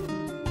pool.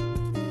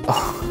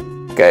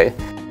 Oh, okay.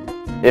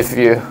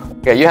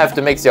 You have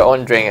to mix your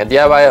own drink. A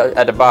DIY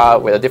at the bar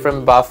with a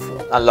different buff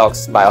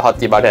unlocks by a hot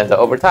tea bartender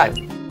over time.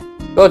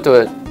 Go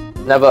to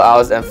Never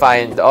House and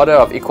find the Order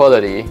of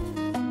Equality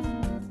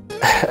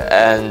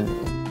and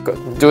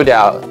do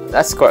their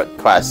escort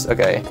quest.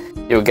 Okay,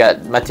 you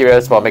get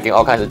materials for making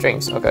all kinds of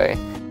drinks. Okay,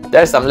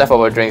 there's some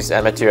leftover drinks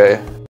and material,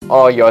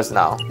 all yours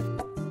now.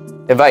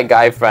 Invite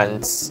guy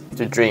friends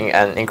to drink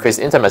and increase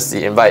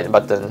intimacy. Invite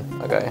button.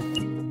 Okay.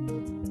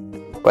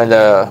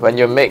 When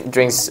you make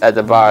drinks at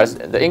the bars,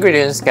 the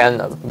ingredients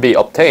can be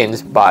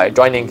obtained by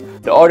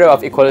joining the Order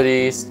of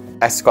Equality's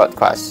escort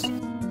quest.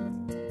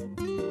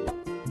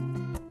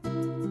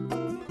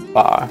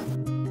 Bar.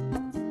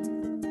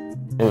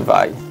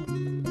 Invite.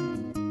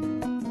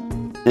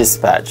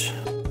 Dispatch.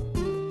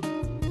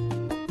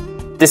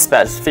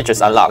 Dispatch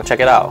features unlocked.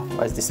 Check it out.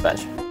 What is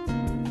dispatch?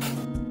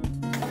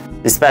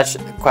 Dispatch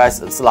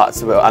quest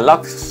slots will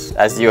unlock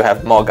as you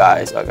have more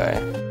guys. Okay.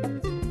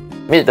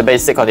 Meet the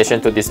basic condition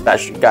to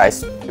dispatch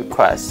guys to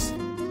quests.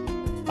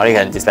 Or you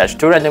can dispatch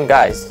 2 random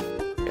guys.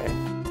 Okay.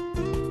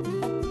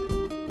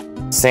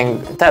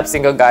 Tap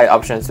single guy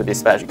options to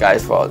dispatch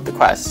guys for the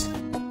quest.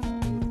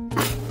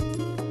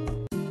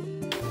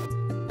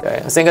 Okay,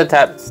 a single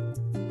tap,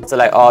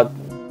 select all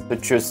to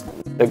choose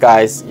the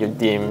guys you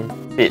deem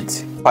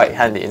fit. Quite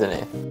handy, isn't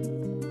it?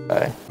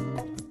 Okay.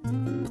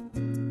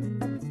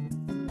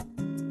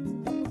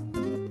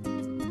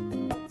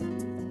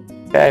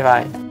 Okay,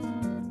 fine.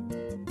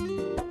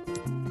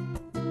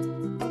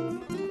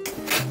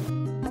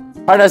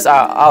 Partners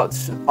are out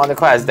on the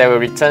quest. They will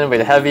return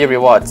with heavy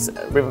rewards.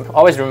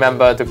 Always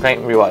remember to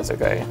claim rewards,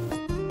 okay?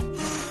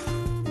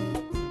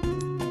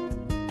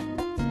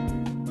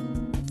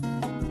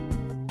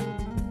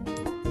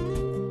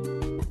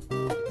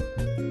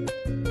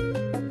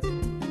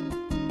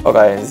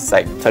 Okay, it's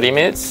like 30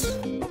 minutes.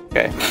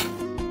 Okay.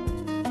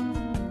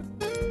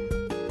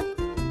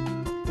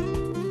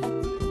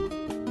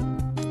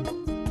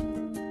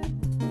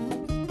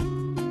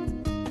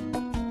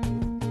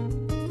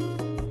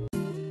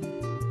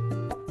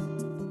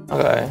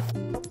 Okay.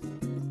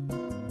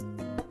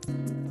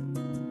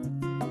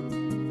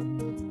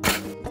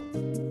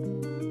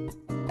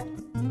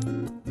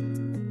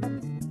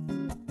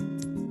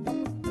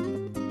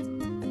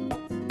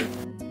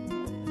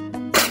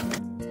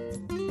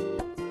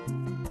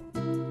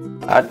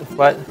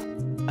 What?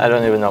 I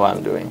don't even know what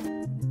I'm doing.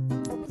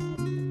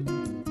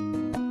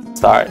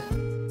 Start.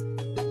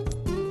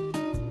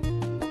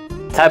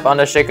 Tap on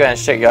the shaker and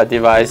shake your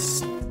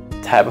device.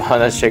 Tap on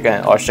the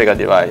shaker or shake a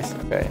device.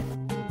 Okay.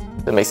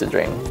 To mix the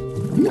drink.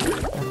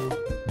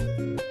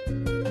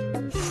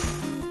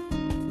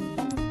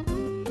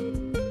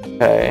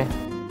 Okay.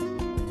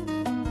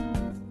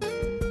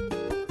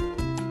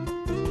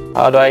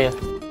 How do I?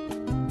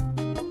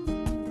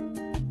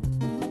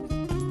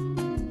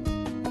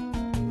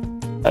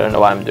 I don't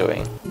know what I'm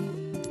doing.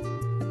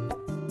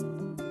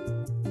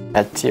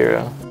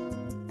 Material.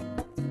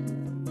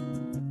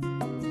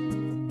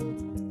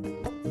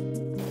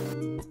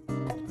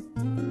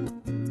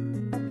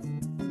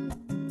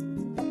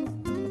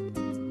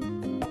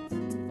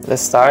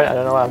 Let's start. I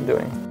don't know what I'm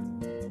doing.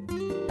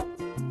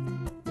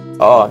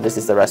 Oh, this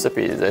is the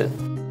recipe, is it?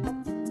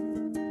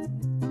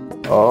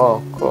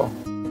 Oh, cool.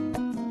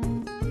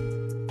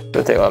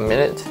 It'll take a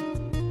minute.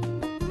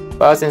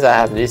 Well, since I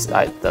have these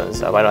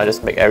items, why don't I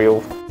just make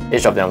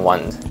each of them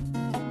one?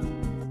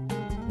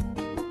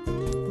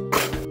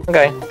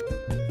 Okay.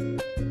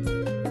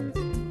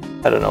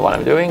 I don't know what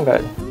I'm doing,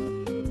 but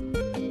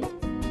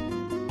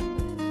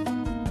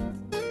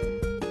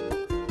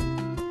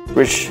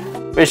reach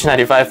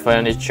 95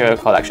 furniture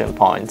collection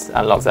points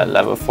unlocks at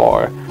level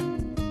 4.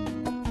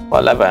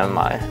 What level am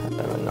I? I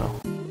don't even know.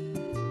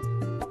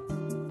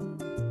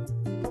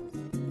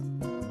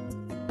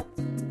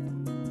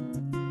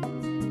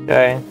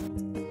 Okay.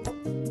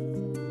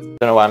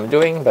 Don't know what I'm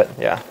doing, but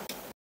yeah.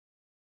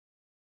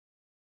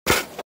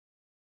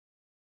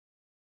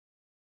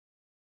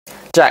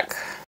 Jack.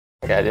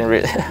 Okay, I didn't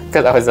read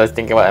because I was just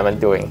thinking what I'm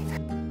doing.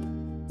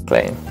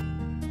 Claim.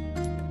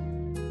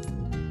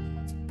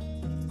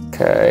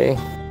 Okay.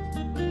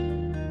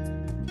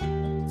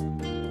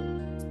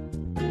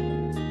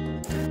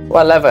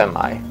 What level am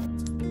I?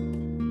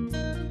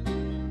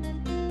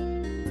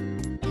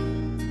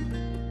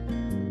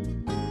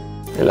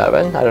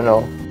 $11? I don't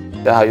know.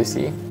 Is that how you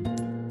see?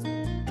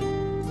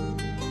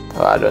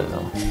 Oh, I don't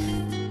know.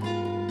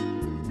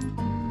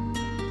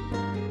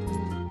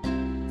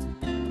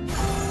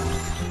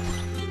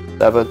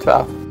 Level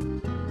 12.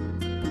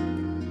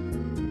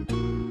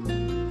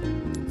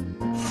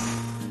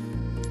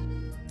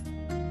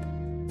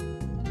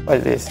 What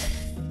is this?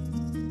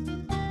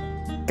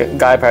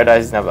 Guy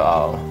Paradise never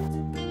out.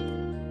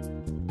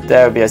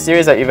 There will be a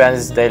series of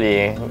events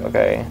daily.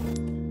 Okay.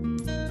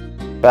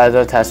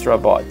 Battle test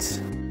robots.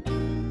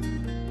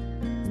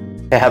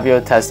 Can help you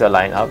test the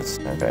lineups.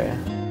 Okay.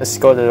 Let's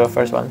go to the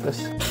first one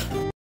first.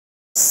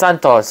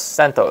 Santos.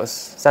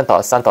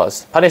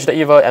 Punish the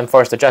evil,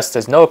 enforce the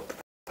justice. No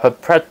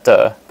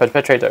perpetrator.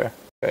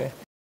 Okay.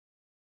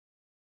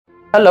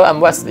 Hello, I'm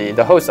Wesley,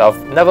 the host of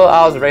Neville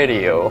Owl's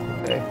Radio.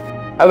 Okay.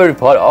 I will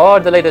report all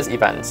the latest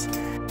events.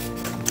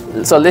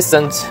 So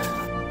listen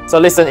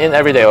in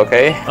every day,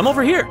 okay? I'm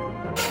over here.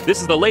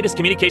 This is the latest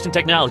communication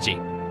technology.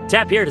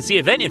 Tap here to see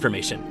event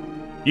information.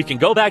 You can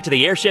go back to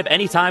the airship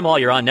anytime while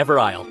you're on Never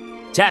Isle.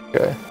 Tap.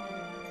 Okay.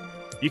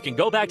 You can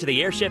go back to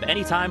the airship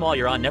anytime while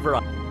you're on Never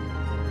Isle.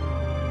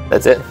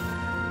 That's it.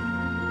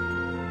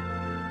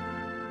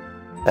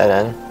 And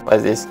then, what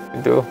is this?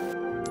 Do?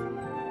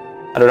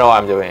 I don't know why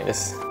I'm doing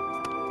this.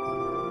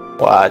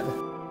 What?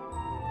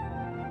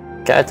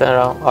 Can I turn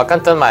around? Oh, I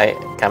can't turn my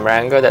camera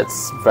angle,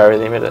 that's very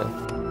limited.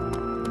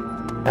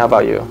 How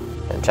about you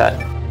in chat?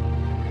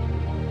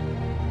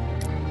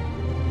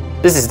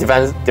 This is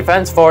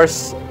Defense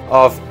Force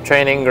of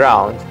Training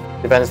Ground.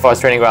 Defense Force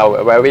Training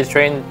Ground, where we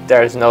train,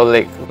 there's no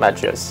league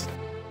matches.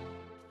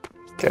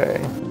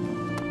 Okay.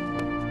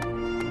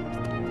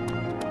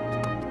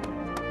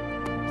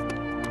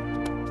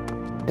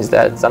 Is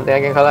that something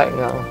I can collect?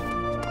 No.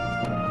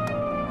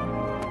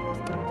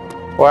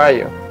 Where are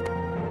you?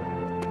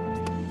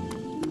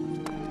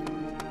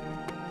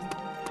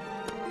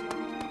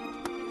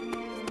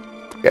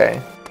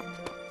 Okay.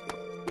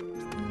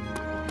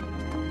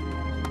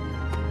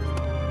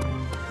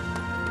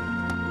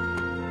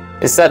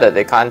 It said that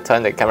they can't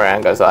turn the camera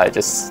angle, so I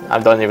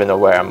don't even know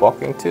where I'm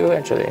walking to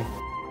actually.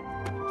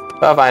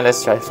 Well, fine,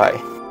 let's try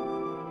fight.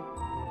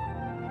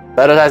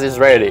 Battle test is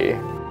ready.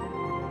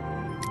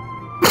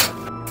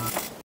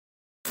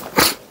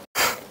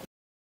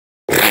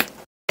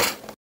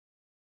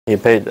 He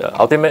paid the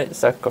ultimate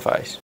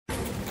sacrifice.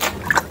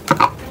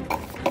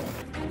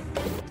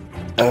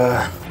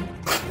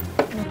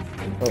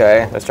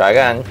 Okay, let's try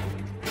again.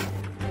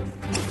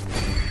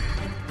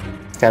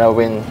 Can I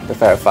win the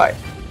fair fight?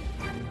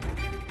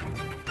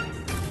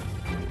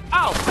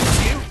 Ow!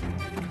 You!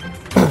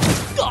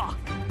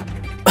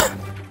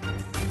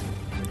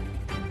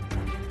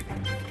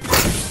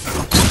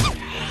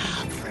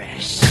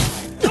 Fresh.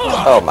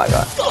 Oh my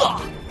god.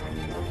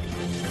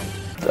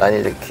 Do I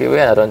need to kill it?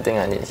 I don't think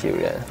I need to kill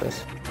it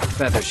first.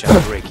 Feather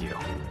shall break you.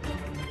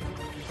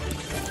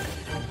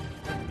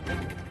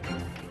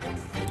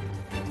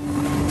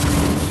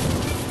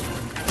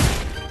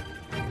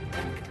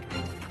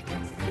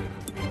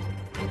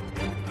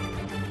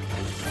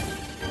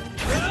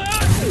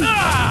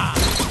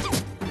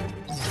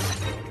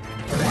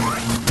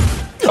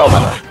 Oh my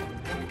god.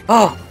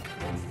 Oh!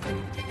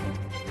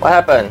 What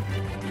happened?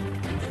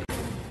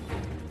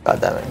 God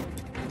damn it.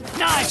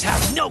 Knives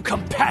have no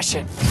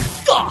compassion.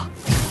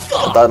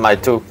 I thought my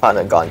two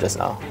partner gone just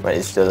now, but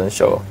it doesn't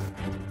show.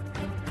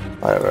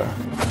 Whatever.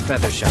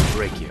 Feather shall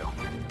break you.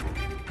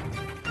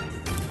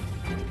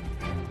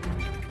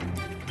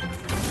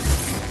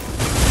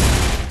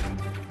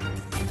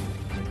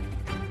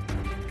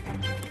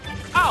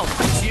 I'll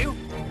fix you.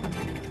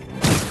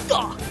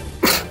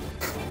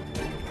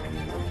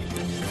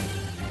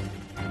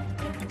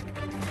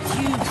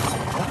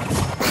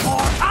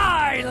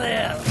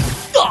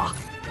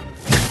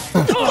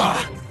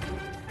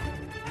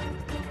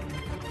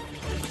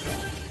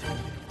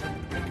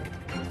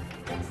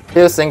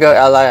 Heals single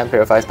ally and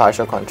purifies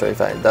partial control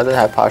effect. It doesn't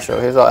have partial.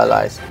 Heals all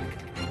allies.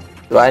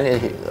 Do I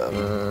need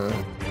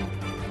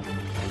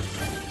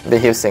maybe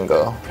heal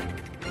single.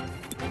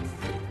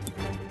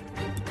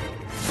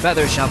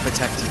 Feather shall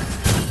protect you.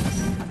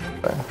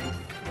 Okay.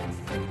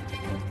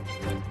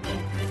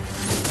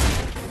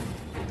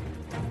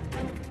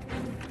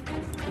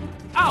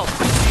 I'll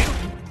fix you.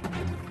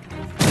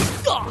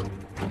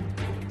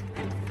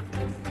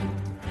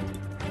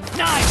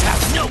 Knives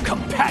have no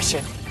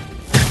compassion.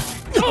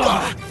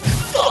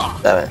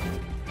 Damn it.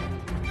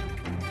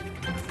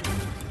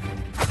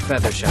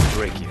 Feather shall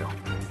break you.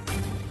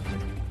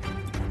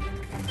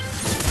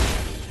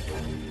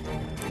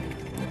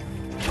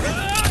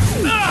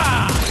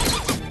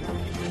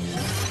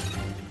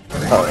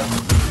 Oh.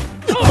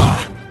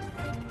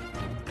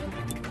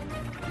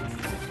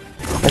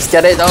 Let's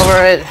get it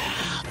over it.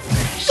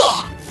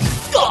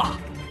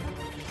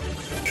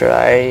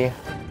 Try.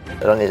 I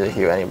don't need to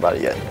heal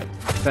anybody yet.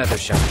 Feather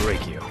shall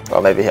break you.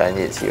 Or maybe I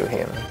need to heal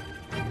him.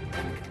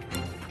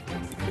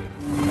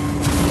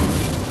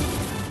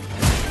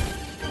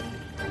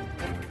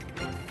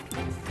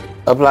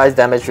 Applies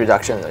damage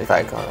reduction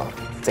effect on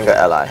single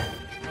ally.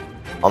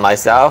 On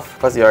myself,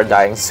 because you're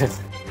dying soon.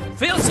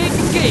 Fail safe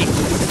engage.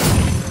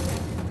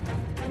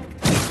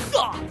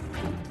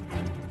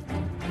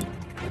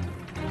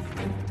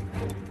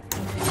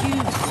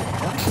 You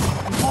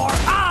live, or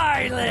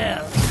I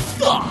live.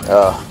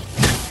 Oh.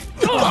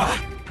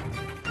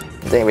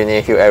 I think we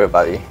need to heal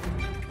everybody.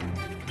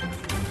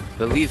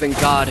 Believe in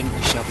God and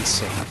you shall be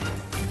saved.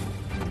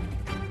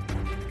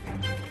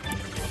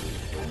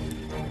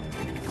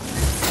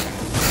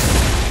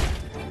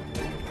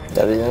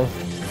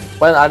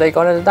 When are they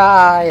gonna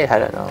die? I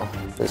don't know.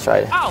 Let's try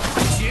it. I'll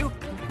fix you.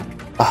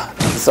 Ah,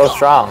 it's so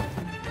strong.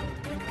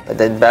 But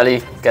they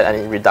barely get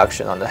any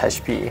reduction on the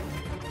HP.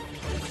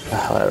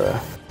 Whatever.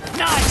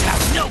 Knives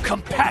have no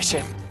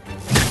compassion.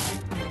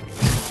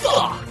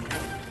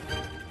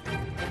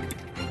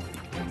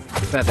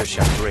 Feather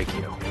shall break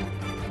you.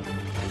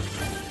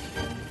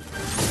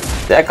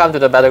 Did I come to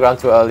the battleground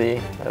too early?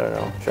 I don't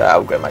know. Should I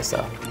upgrade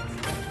myself?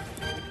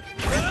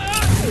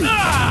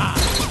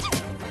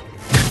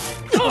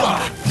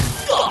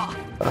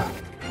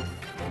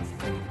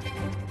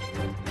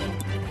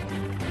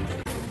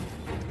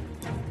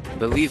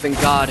 Believe in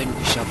God and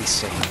you shall be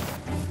saved.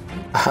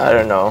 I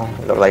don't know.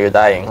 Look like you're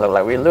dying. Look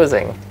like we're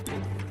losing.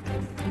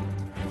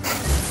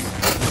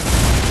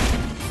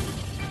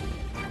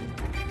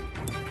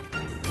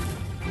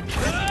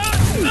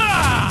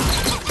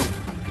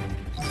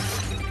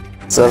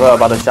 Server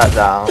about to shut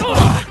down.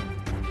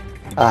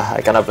 I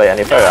cannot play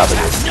any further after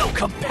this. No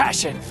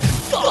compassion.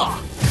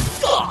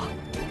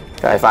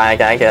 Okay,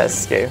 fine, I can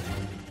escape.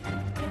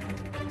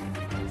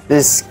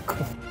 This...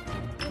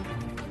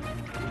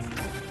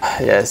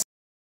 Yes.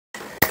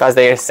 Because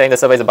they're saying the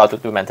server is about to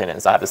do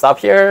maintenance. I have to stop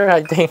here,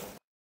 I think.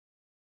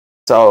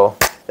 So,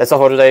 that's all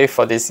for today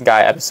for this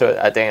guy episode.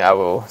 I think I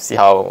will see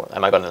how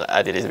am I gonna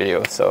edit this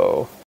video.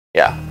 So,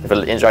 yeah. If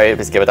you enjoy it,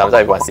 please give it a thumbs up.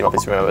 If you want to see more,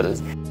 please remember to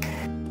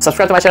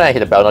subscribe to my channel and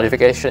hit the bell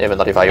notification. It will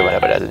notify you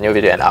whenever there's a new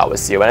video. And I will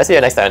see you when I see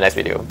you next time in the next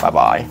video. Bye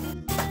bye.